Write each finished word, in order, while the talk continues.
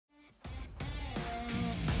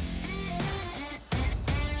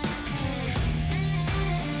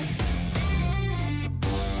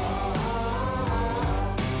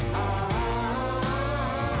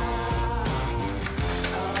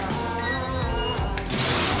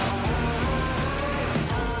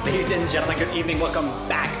Ladies and gentlemen, good evening. Welcome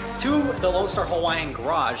back to the Lonestar Hawaiian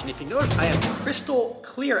garage. And if you notice, I am crystal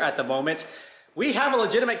clear at the moment. We have a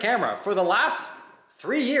legitimate camera. For the last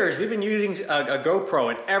 3 years, we've been using a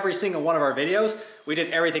GoPro in every single one of our videos. We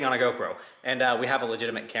did everything on a GoPro. And we have a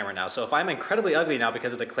legitimate camera now. So if I'm incredibly ugly now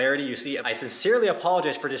because of the clarity you see, I sincerely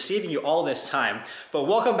apologize for deceiving you all this time. But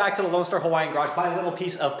welcome back to the Lonestar Hawaiian garage, my little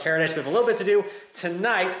piece of paradise. We have a little bit to do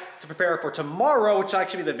tonight to prepare for tomorrow, which will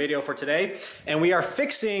actually be the video for today. And we are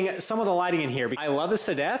fixing some of the lighting in here. I love this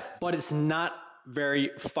to death, but it's not very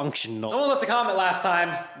functional. Someone left a comment last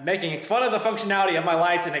time making fun of the functionality of my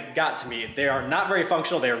lights, and it got to me. They are not very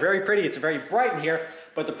functional. They are very pretty. It's very bright in here,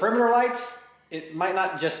 but the perimeter lights, it might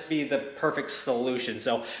not just be the perfect solution.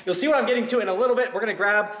 So you'll see what I'm getting to in a little bit. We're gonna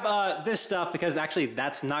grab this stuff because actually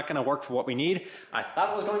that's not gonna work for what we need. I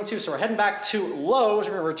thought it was going to, so we're heading back to Lowe's.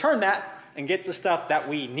 We're gonna return that and get the stuff that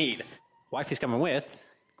we need. Wifey's coming with.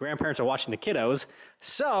 Grandparents are watching the kiddos.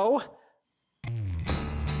 So,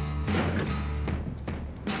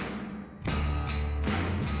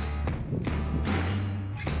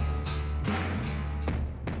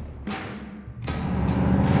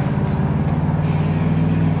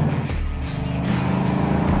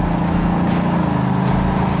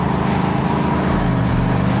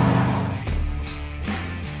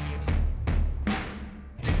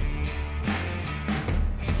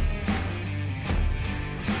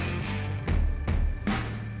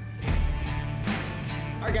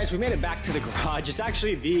 guys, we made it back to the garage. It's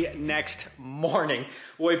actually the next morning.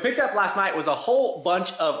 What we picked up last night was a whole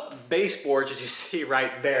bunch of baseboards, as you see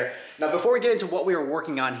right there. Now, before we get into what we were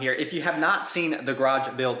working on here, if you have not seen the garage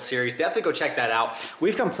build series, definitely go check that out.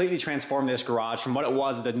 We've completely transformed this garage from what it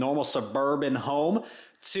was, the normal suburban home,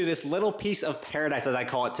 to this little piece of paradise, as I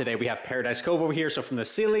call it today. We have Paradise Cove over here, so from the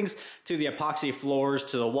ceilings to the epoxy floors,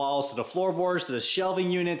 to the walls, to the floorboards, to the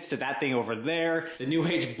shelving units, to that thing over there, the New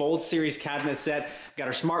Age Bold Series cabinet set, got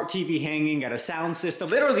our smart TV hanging, got a sound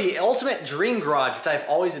system. Literally the ultimate dream garage, which I've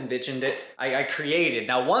always envisioned it, I created.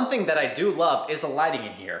 Now, one thing that I do love is the lighting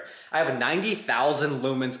in here. I have 90,000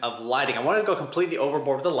 lumens of lighting. I wanted to go completely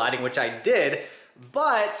overboard with the lighting, which I did,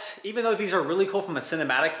 but even though these are really cool from a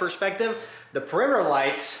cinematic perspective, the perimeter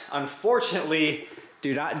lights, unfortunately,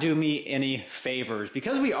 do not do me any favors.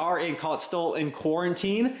 Because we are still in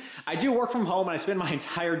quarantine, I do work from home and I spend my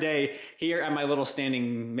entire day here at my little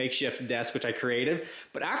standing makeshift desk, which I created.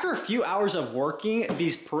 But after a few hours of working,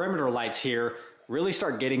 these perimeter lights here really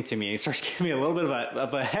start getting to me. It starts giving me a little bit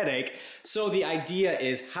of a headache. So the idea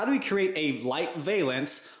is, how do we create a light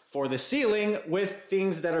valence for the ceiling with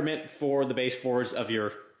things that are meant for the baseboards of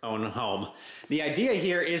your own home? The idea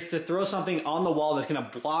here is to throw something on the wall that's gonna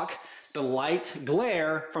block the light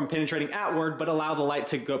glare from penetrating outward, but allow the light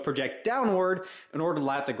to go project downward in order to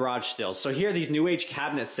light up the garage still. So here, these New Age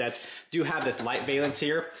cabinet sets do have this light valence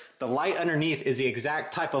here. The light underneath is the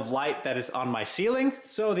exact type of light that is on my ceiling.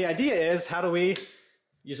 So the idea is, how do we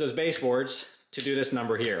use those baseboards to do this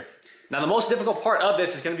number here? Now, the most difficult part of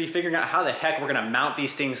this is gonna be figuring out how the heck we're gonna mount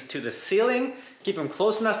these things to the ceiling, keep them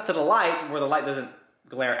close enough to the light where the light doesn't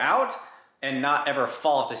glare out, and not ever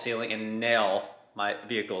fall off the ceiling and nail my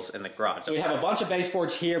vehicles in the garage. So we have a bunch of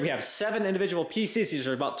baseboards here. We have 7 individual pieces. These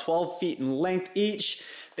are about 12 feet in length each.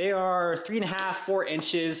 They are 3.5, 4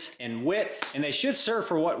 inches in width, and they should serve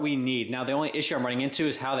for what we need. Now, the only issue I'm running into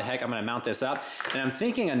is how the heck I'm gonna mount this up. And I'm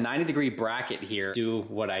thinking a 90-degree bracket here do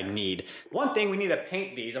what I need. One thing, we need to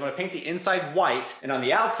paint these. I'm gonna paint the inside white, and on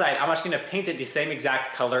the outside, I'm actually gonna paint it the same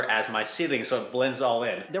exact color as my ceiling so it blends all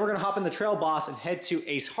in. Then we're gonna hop in the Trail Boss and head to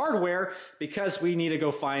Ace Hardware because we need to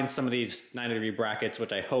go find some of these 90-degree brackets,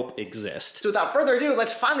 which I hope exist. So without further ado,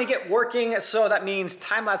 let's finally get working. So that means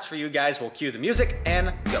time lapse for you guys. We'll cue the music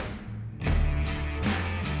and go.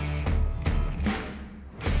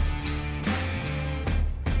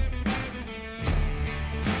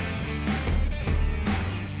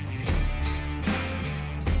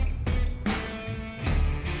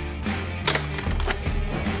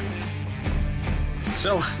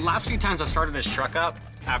 So last few times I started this truck up,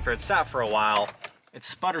 after it's sat for a while, it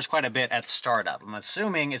sputters quite a bit at startup. I'm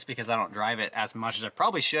assuming it's because I don't drive it as much as I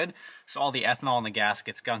probably should, so all the ethanol in the gas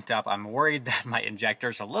gets gunked up. I'm worried that my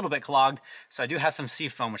injector's a little bit clogged, so I do have some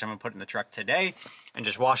seafoam, which I'm gonna put in the truck today, and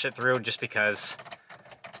just wash it through just because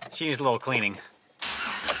she needs a little cleaning.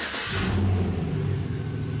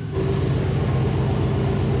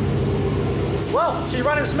 Well, she's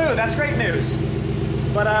running smooth, that's great news.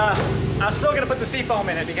 But I'm still gonna put the seafoam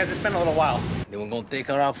in it because it's been a little while. Then we're gonna take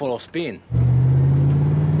her out for a spin.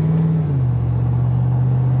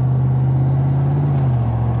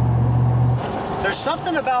 There's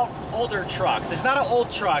something about older trucks. It's not an old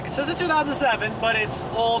truck. It says a 2007, but it's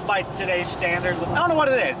old by today's standard. I don't know what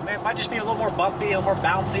it is. It might just be a little more bumpy, a little more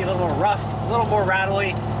bouncy, a little more rough, a little more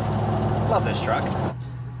rattly. Love this truck.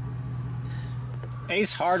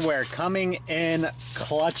 Ace Hardware coming in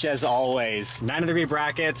clutch as always. 9-degree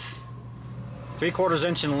brackets, 3/4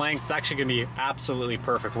 inch in length. It's actually gonna be absolutely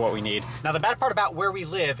perfect for what we need. Now the bad part about where we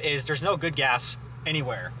live is there's no good gas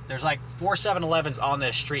anywhere. There's like 4 7-Elevens on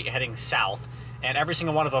this street heading south, and every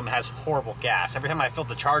single one of them has horrible gas. Every time I filled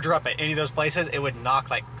the charger up at any of those places, it would knock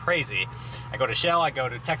like crazy. I go to Shell, I go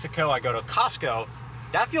to Texaco, I go to Costco.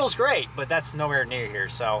 That feels great, but that's nowhere near here.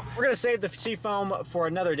 So we're gonna save the seafoam for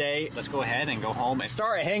another day. Let's go ahead and go home and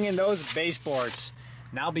start hanging those baseboards.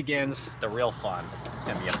 Now begins the real fun. It's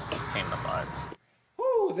gonna be a pain in the butt.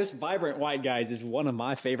 Woo, this vibrant white, guys, is one of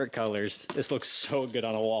my favorite colors. This looks so good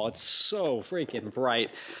on a wall. It's so freaking bright.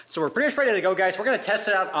 So we're pretty much ready to go, guys. We're gonna test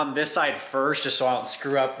it out on this side first, just so I don't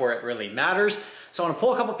screw up where it really matters. So I'm gonna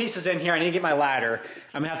pull a couple pieces in here. I need to get my ladder.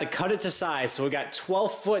 I'm gonna have to cut it to size. So we got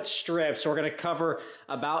 12-foot strips. So we're gonna cover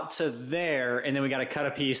about to there, and then we gotta cut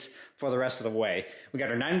a piece for the rest of the way. We got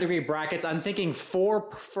our 9-degree brackets. I'm thinking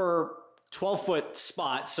 4 for 12-foot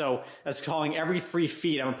spot, so that's calling every 3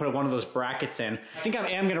 feet. I'm gonna put one of those brackets in. I think I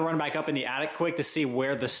am gonna run back up in the attic quick to see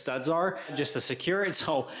where the studs are, just to secure it,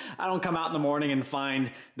 so I don't come out in the morning and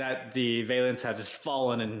find that the Valence had just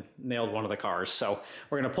fallen and nailed one of the cars. So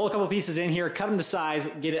we're gonna pull a couple pieces in here, cut them to size,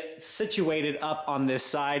 get it situated up on this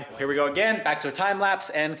side. Here we go again, back to a time lapse,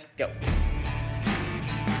 and go.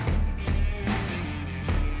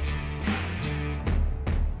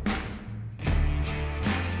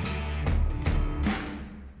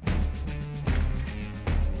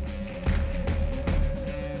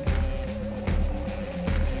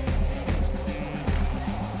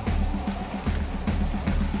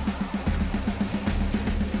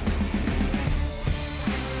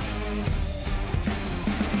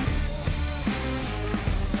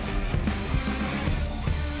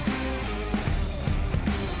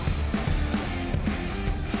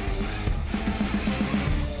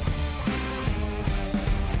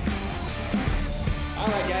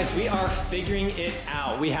 We are figuring it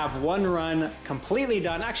out. We have one run completely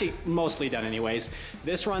done, actually mostly done anyways.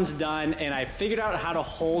 This run's done, and I figured out how to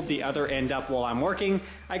hold the other end up while I'm working.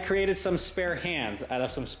 I created some spare hands out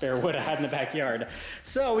of some spare wood I had in the backyard.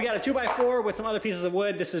 So we got a 2x4 with some other pieces of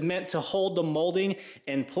wood. This is meant to hold the molding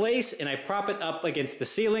in place, and I prop it up against the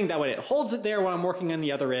ceiling. That way it holds it there while I'm working on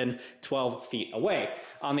the other end 12 feet away.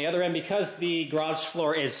 On the other end, because the garage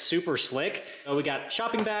floor is super slick, we got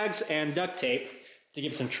shopping bags and duct tape to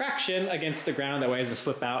give some traction against the ground. That way it doesn't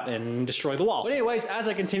slip out and destroy the wall. But anyways, as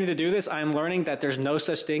I continue to do this, I'm learning that there's no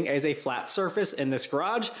such thing as a flat surface in this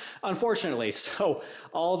garage, unfortunately. So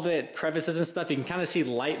all the crevices and stuff, you can kind of see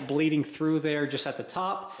light bleeding through there just at the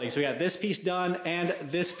top. So we got this piece done and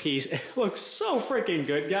this piece. It looks so freaking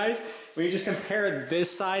good, guys. When you just compare this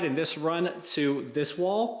side and this run to this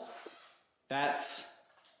wall, that's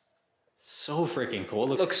so freaking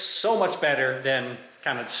cool. It looks so much better than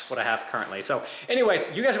kind of just what I have currently. So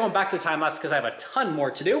anyways, you guys are going back to the time lapse because I have a ton more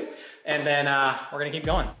to do, and then we're gonna keep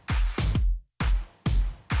going.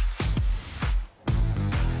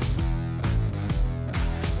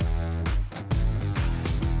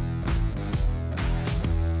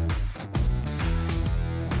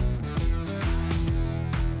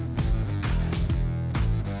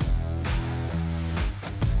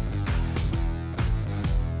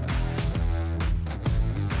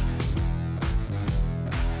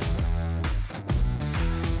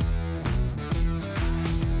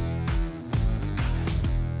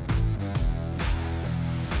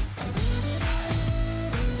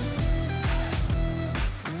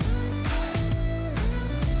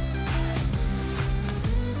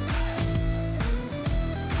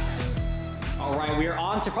 We are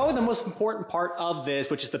on to probably the most important part of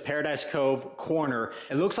this, which is the Paradise Cove corner.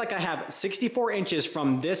 It looks like I have 64 inches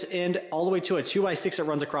from this end all the way to a 2x6 that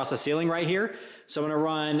runs across the ceiling right here. So I'm gonna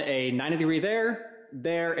run a 90-degree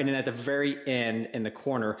there, and then at the very end in the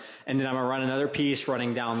corner. And then I'm gonna run another piece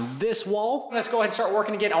running down this wall. Let's go ahead and start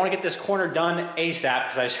working again. I wanna get this corner done ASAP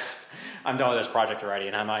because I'm done with this project already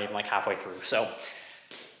and I'm not even like halfway through. So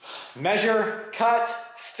measure, cut,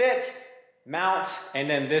 fit, mount, and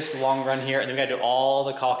then this long run here, and then we gotta do all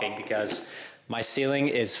the caulking because my ceiling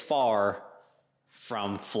is far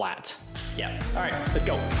from flat. Yeah, all right, let's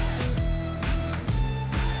go.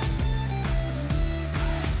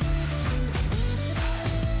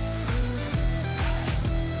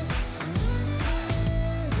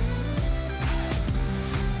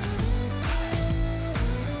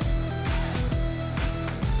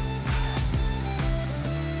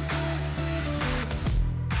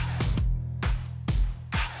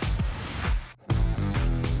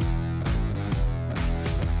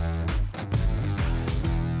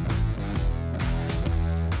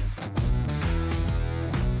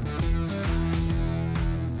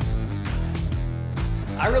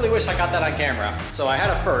 really wish I got that on camera. So I had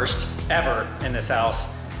a first ever in this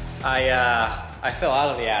house. I fell out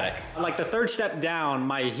of the attic. Like the third step down,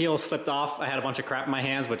 my heel slipped off. I had a bunch of crap in my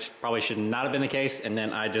hands, which probably should not have been the case. And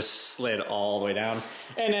then I just slid all the way down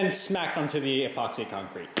and then smacked onto the epoxy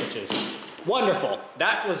concrete, which is wonderful.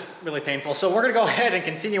 That was really painful. So we're gonna go ahead and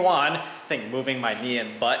continue on. I think moving my knee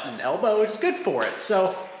and butt and elbow is good for it.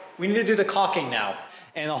 So we need to do the caulking now.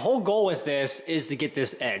 And the whole goal with this is to get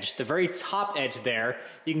this edge, the very top edge there.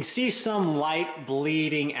 You can see some light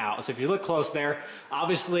bleeding out. So if you look close there,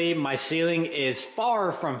 obviously my ceiling is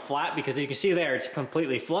far from flat because you can see there it's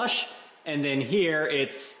completely flush. And then here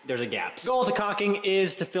there's a gap. The goal with the caulking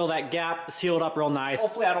is to fill that gap, seal it up real nice.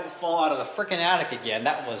 Hopefully I don't fall out of the freaking attic again.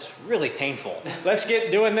 That was really painful. Let's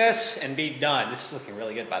get doing this and be done. This is looking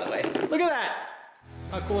really good, by the way. Look at that.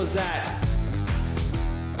 How cool is that?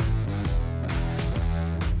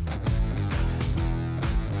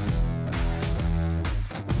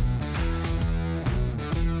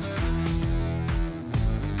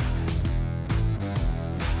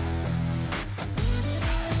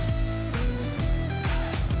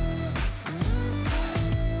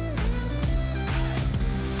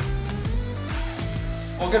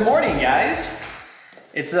 Well, good morning, guys.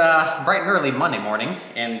 It's bright and early Monday morning,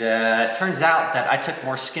 and it turns out that I took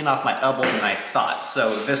more skin off my elbow than I thought.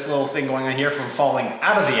 So this little thing going on here from falling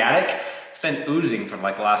out of the attic, it's been oozing for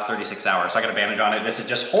like the last 36 hours. So I got a bandage on it. This is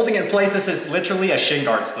just holding it in place. This is literally a shin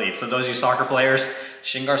guard sleeve. So those of you soccer players,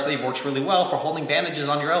 shin guard sleeve works really well for holding bandages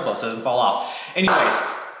on your elbow so it doesn't fall off. Anyways,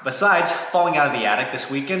 besides falling out of the attic this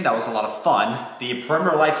weekend, that was a lot of fun. The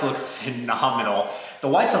perimeter lights look phenomenal. The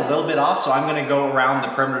white's a little bit off, so I'm gonna go around the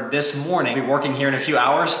perimeter this morning. I'll be working here in a few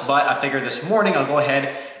hours, but I figured this morning I'll go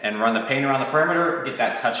ahead and run the paint around the perimeter, get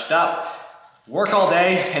that touched up, work all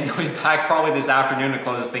day, and then we'll be back probably this afternoon to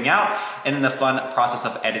close this thing out, and then the fun process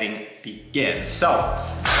of editing begins. So,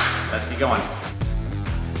 let's get going.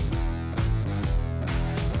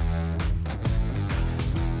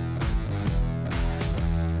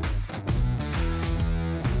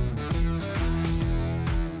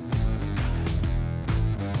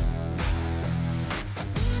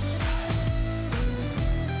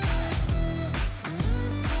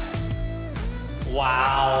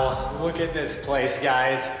 Wow, look at this place,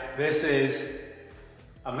 guys. This is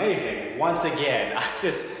amazing. Once again,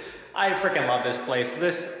 I freaking love this place.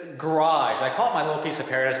 This garage, I call it my little piece of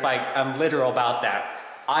paradise, but I'm literal about that.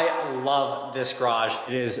 I love this garage.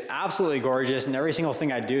 It is absolutely gorgeous, and every single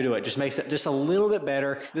thing I do to it just makes it just a little bit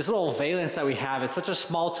better. This little valence that we have, it's such a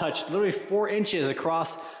small touch, literally 4 inches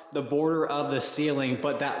across the border of the ceiling,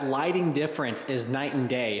 but that lighting difference is night and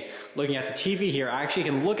day. Looking at the TV here, I actually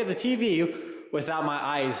can look at the TV without my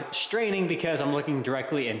eyes straining because I'm looking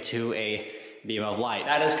directly into a beam of light.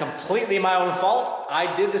 That is completely my own fault.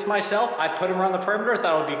 I did this myself. I put them around the perimeter,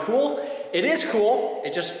 thought it would be cool. It is cool,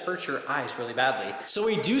 it just hurts your eyes really badly. So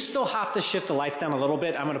we do still have to shift the lights down a little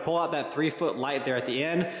bit. I'm gonna pull out that 3-foot light there at the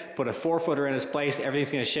end, put a 4-footer in its place. Everything's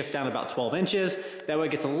gonna shift down about 12 inches. That way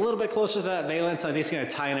it gets a little bit closer to that valence. I think it's gonna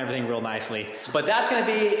tie in everything real nicely. But that's gonna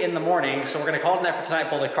be in the morning, so we're gonna call it a night for tonight,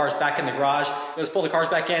 pull the cars back in the garage. Let's pull the cars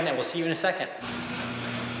back in and we'll see you in a second.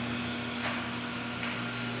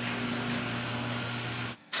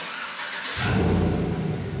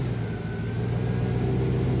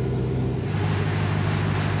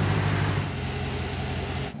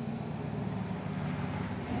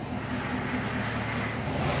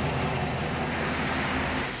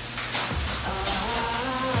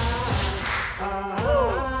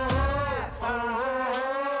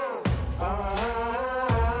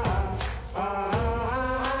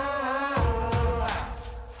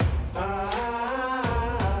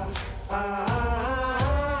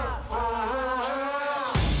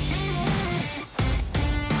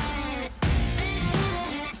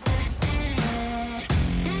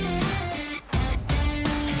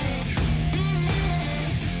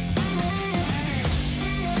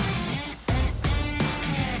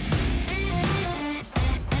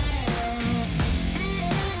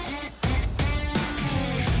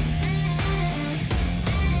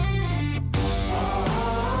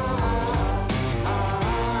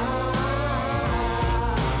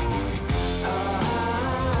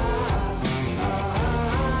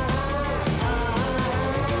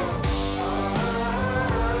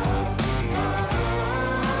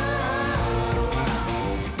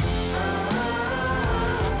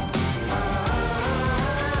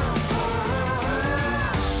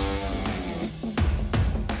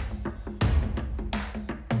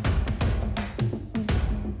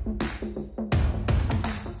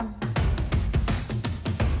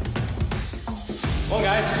 Well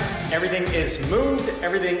guys, everything is moved,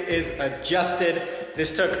 everything is adjusted.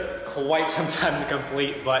 This took quite some time to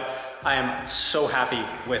complete, but I am so happy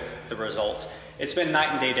with the results. It's been night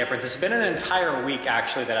and day difference. It's been an entire week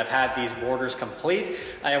actually that I've had these borders complete.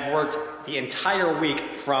 I have worked the entire week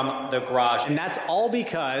from the garage, and that's all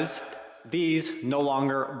because these no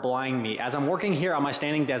longer blind me. As I'm working here on my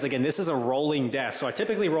standing desk, again, this is a rolling desk, so I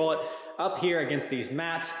typically roll it up here against these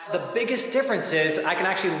mats. The biggest difference is I can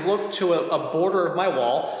actually look to a border of my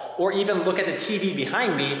wall or even look at the TV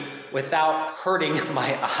behind me without hurting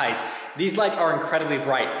my eyes. These lights are incredibly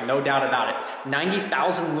bright, no doubt about it.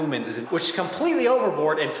 90,000 lumens, which is completely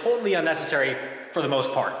overboard and totally unnecessary for the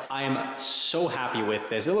most part. I am so happy with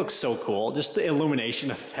this. It looks so cool, just the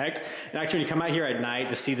illumination effect. And actually when you come out here at night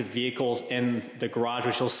to see the vehicles in the garage,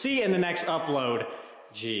 which you'll see in the next upload,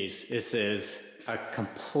 geez, this is a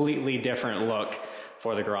completely different look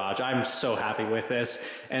for the garage. I'm so happy with this.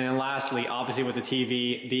 And then lastly, obviously with the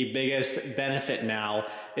TV, the biggest benefit now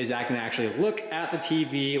is I can actually look at the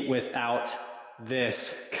TV without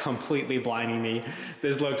this completely blinding me.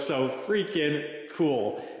 This looks so freaking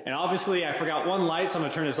cool. And obviously I forgot one light, so I'm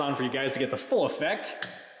gonna turn this on for you guys to get the full effect,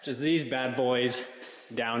 which is these bad boys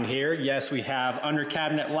down here. Yes, we have under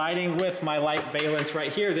cabinet lighting with my light Valence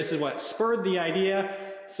right here. This is what spurred the idea.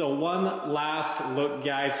 So one last look,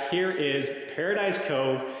 guys. Here is Paradise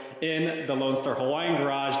Cove in the Lonestar Hawaiian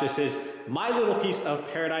garage. This is my little piece of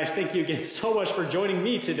paradise. Thank you again so much for joining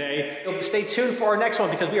me today. Stay tuned for our next one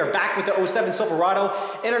because we are back with the 07 Silverado.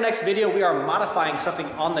 In our next video, we are modifying something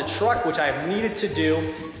on the truck, which I have needed to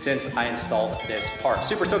do since I installed this part.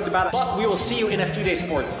 Super stoked about it, but we will see you in a few days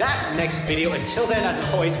for that next video. Until then, as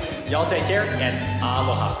always, y'all take care and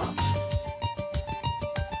aloha.